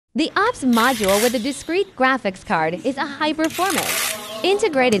The OPS module with a discrete graphics card is a high-performance,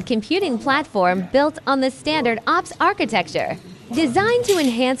 integrated computing platform built on the standard OPS architecture, designed to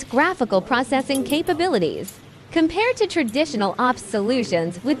enhance graphical processing capabilities. Compared to traditional OPS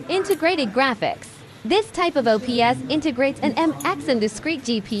solutions with integrated graphics, this type of OPS integrates an MX and discrete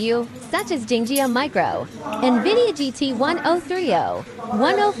GPU such as Jingjia Micro, NVIDIA GT1030,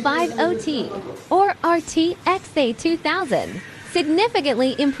 1050T, or RTX A2000,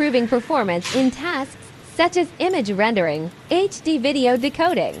 significantly improving performance in tasks such as image rendering, HD video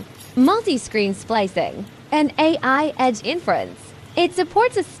decoding, multi-screen splicing, and AI edge inference. It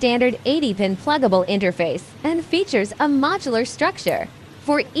supports a standard 80-pin pluggable interface and features a modular structure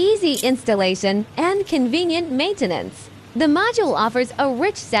for easy installation and convenient maintenance. The module offers a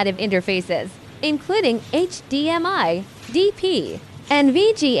rich set of interfaces, including HDMI, DP, and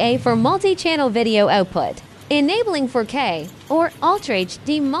VGA for multi-channel video output, enabling 4K or Ultra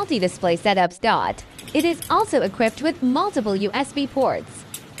HD multi-display setups. It is also equipped with multiple USB ports,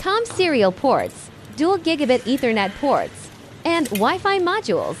 COM serial ports, dual gigabit Ethernet ports, and Wi-Fi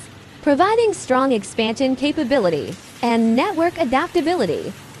modules, providing strong expansion capability and network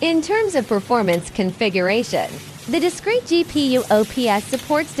adaptability. In terms of performance configuration, the discrete GPU OPS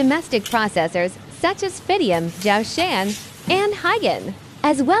supports domestic processors such as Fidium, Jiaoshan, and Huygen,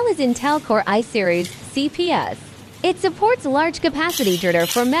 as well as Intel Core i-Series CPS. It supports large capacity driver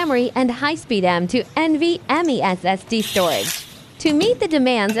for memory and high-speed M2 NVMe SSD storage to meet the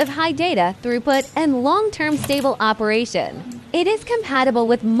demands of high data throughput and long-term stable operation. It is compatible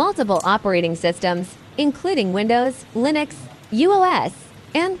with multiple operating systems, including Windows, Linux, UOS,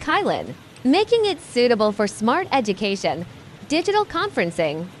 and Kylin, making it suitable for smart education, digital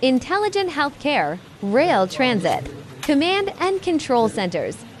conferencing, intelligent healthcare, rail transit, command and control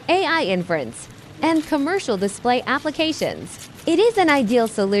centers, AI inference, and commercial display applications. It is an ideal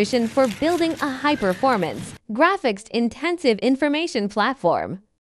solution for building a high-performance, graphics-intensive information platform.